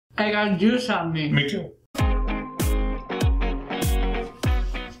I got juice on me. Me too.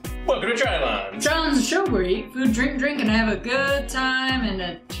 Welcome to Trylons. Trylons, a show where you eat food, drink, and have a good time,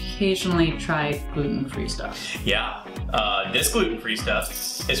 and occasionally try gluten-free stuff. Yeah, this gluten-free stuff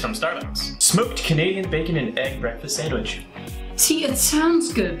is from Starbucks. Smoked Canadian bacon and egg breakfast sandwich. See, it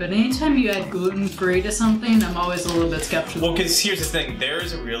sounds good, but anytime you add gluten-free to something, I'm always a little bit skeptical. Well, because here's the thing,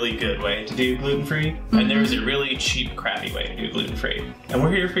 there's a really good way to do gluten-free, and there's a really cheap, crappy way to do gluten-free. And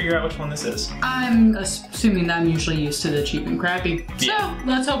we're here to figure out which one this is. I'm assuming that I'm usually used to the cheap and crappy. Yeah. So,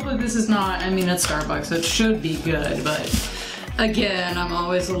 let's hope that this is not, I mean, it's Starbucks, so it should be good, but again, I'm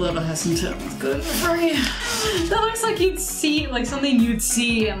always a little hesitant with gluten-free. That looks like you'd see, like something you'd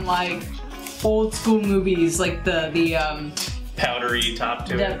see in like old school movies, like the Powdery top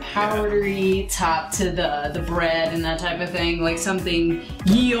to it. The powdery top to the bread and that type of thing, like something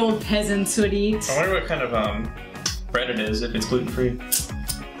ye old peasants would eat. I wonder what kind of bread it is, if it's gluten-free.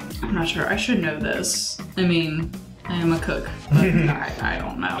 I'm not sure. I should know this. I mean, I am a cook, but I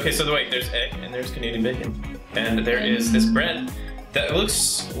don't know. Okay, so wait, there's egg and there's Canadian bacon. And there is this bread that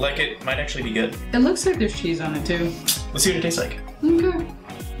looks like it might actually be good. It looks like there's cheese on it too. Let's see what it tastes like. Okay.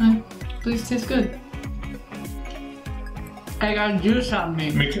 Please taste good. I got juice on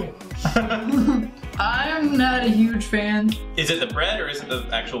me. Me too. I'm not a huge fan. Is it the bread or is it the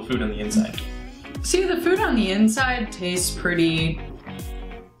actual food on the inside? See, the food on the inside tastes pretty...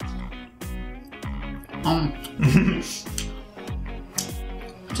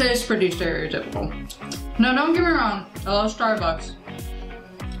 tastes pretty stereotypical. No, don't get me wrong. I love Starbucks.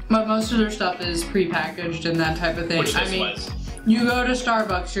 But most of their stuff is pre-packaged and that type of thing. Which this was. You go to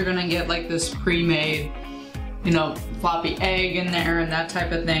Starbucks, you're gonna get like this pre-made, you know, floppy egg in there and that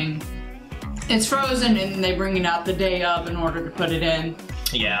type of thing. It's frozen and they bring it out the day of in order to put it in.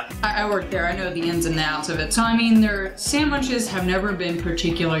 Yeah. I work there, I know the ins and outs of it. So I mean, their sandwiches have never been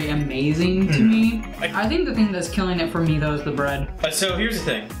particularly amazing to me. I think the thing that's killing it for me though is the bread. So here's the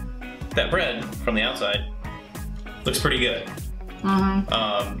thing. That bread from the outside looks pretty good. But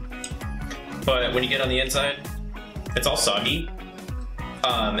when you get on the inside, it's all soggy.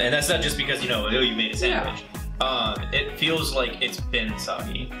 And that's not just because, you know, you made a sandwich. Yeah. It feels like it's been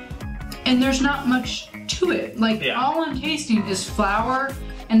soggy. And there's not much to it. Like, all I'm tasting is flour,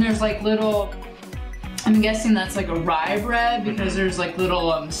 and there's like little, I'm guessing that's like a rye bread because there's like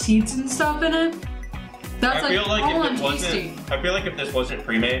little seeds and stuff in it. That's I feel like all if I'm it wasn't, tasting. I feel like if this wasn't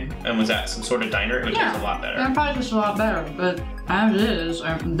pre-made and was at some sort of diner, it would taste a lot better. It probably tastes a lot better, but as is,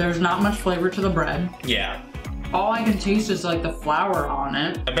 there's not much flavor to the bread. Yeah. All I can taste is like the flour on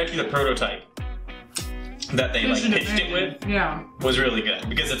it. I bet you the prototype that they like pitched it with was really good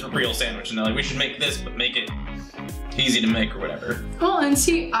because it's a real sandwich and they're like, we should make this but make it easy to make or whatever. Well, and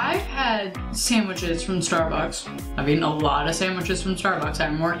see, I've had sandwiches from Starbucks. I've eaten a lot of sandwiches from Starbucks. I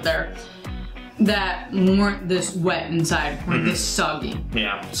haven't worked there. That weren't this wet inside, weren't this soggy.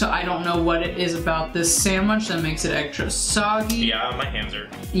 Yeah. So I don't know what it is about this sandwich that makes it extra soggy. Yeah, my hands are.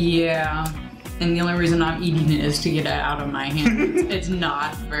 Yeah. And the only reason I'm eating it is to get it out of my hands. It's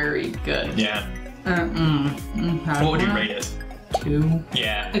not very good. Yeah. What would you rate it? 2.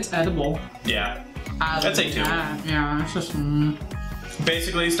 Yeah. It's edible. Yeah. I'd say 2. Yeah, it's just...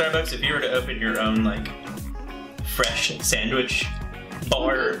 Basically, Starbucks, if you were to open your own, like, fresh sandwich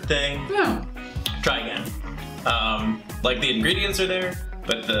bar thing, try again. Like, the ingredients are there,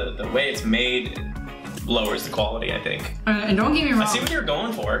 but the way it's made lowers the quality, I think. And don't get me wrong. I see what you're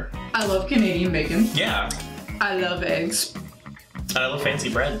going for. I love Canadian bacon. Yeah. I love eggs. And I love fancy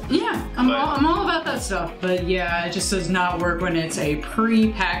bread. Yeah, I'm all about that stuff. But yeah, it just does not work when it's a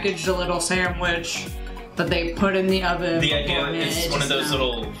pre-packaged little sandwich that they put in the oven. The idea is one of those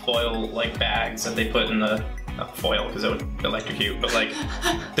little foil-like bags that they put in the, not foil because it would electrocute, but like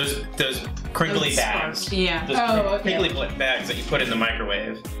those crinkly bags. Yeah. Those crinkly bags that you put in the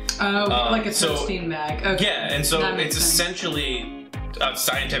microwave. Oh, like a toasting bag. Okay. Yeah, and so it's essentially a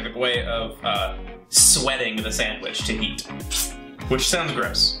scientific way of sweating the sandwich to heat. Which sounds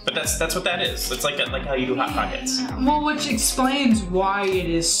gross, but that's what that is. It's like how you do Hot Pockets. Well, which explains why it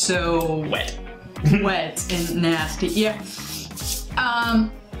is so wet and nasty. Yeah.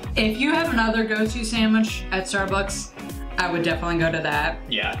 If you have another go-to sandwich at Starbucks, I would definitely go to that.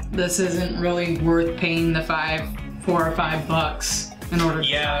 Yeah. This isn't really worth paying the $4 or $5 in order to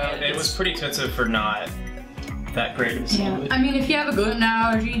try it. It was pretty expensive for not that great of a sandwich. I mean, if you have a gluten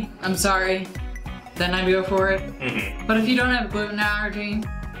allergy, I'm sorry, then I'd go for it. But if you don't have a gluten allergy,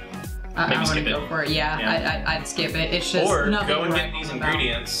 I wouldn't go for it. Yeah, I'd skip it. It's just or nothing go and get these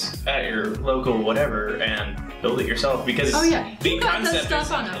ingredients at your local whatever and build it yourself because you got that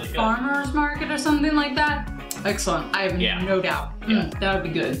stuff on a farmer's market or something like that. excellent. I have no doubt. That would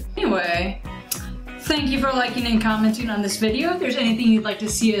be good. Anyway, thank you for liking and commenting on this video. If there's anything you'd like to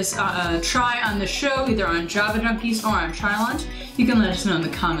see us try on the show, either on Java Junkies or on Trylons, you can let us know in the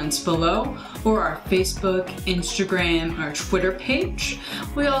comments below, or our Facebook, Instagram, or Twitter page.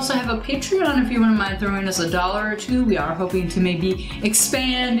 We also have a Patreon if you wouldn't mind throwing us $1 or $2. We are hoping to maybe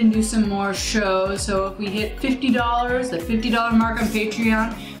expand and do some more shows. So if we hit $50, the $50 mark on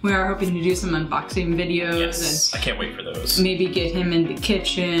Patreon, we are hoping to do some unboxing videos. Yes, and I can't wait for those. Maybe get him in the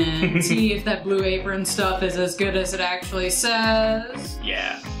kitchen, see if that Blue Apron stuff is as good as it actually says.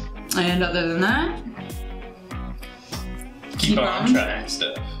 Yeah. And other than that, keep on trying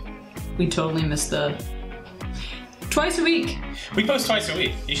stuff. We totally missed the twice a week. We post twice a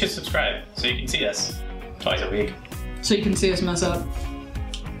week. You should subscribe so you can see us twice a week. So you can see us mess up.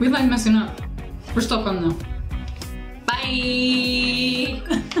 We like messing up. We're still fun though. Bye!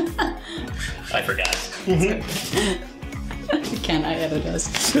 I forgot. Can I edit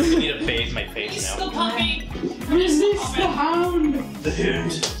us? I need to bathe my face now. Still puppy! Resist the hound! The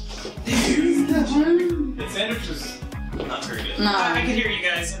hound. The hound! The sandwich was not very good. No. I could hear you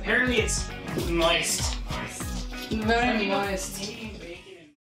guys. Apparently it's moist. Very moist.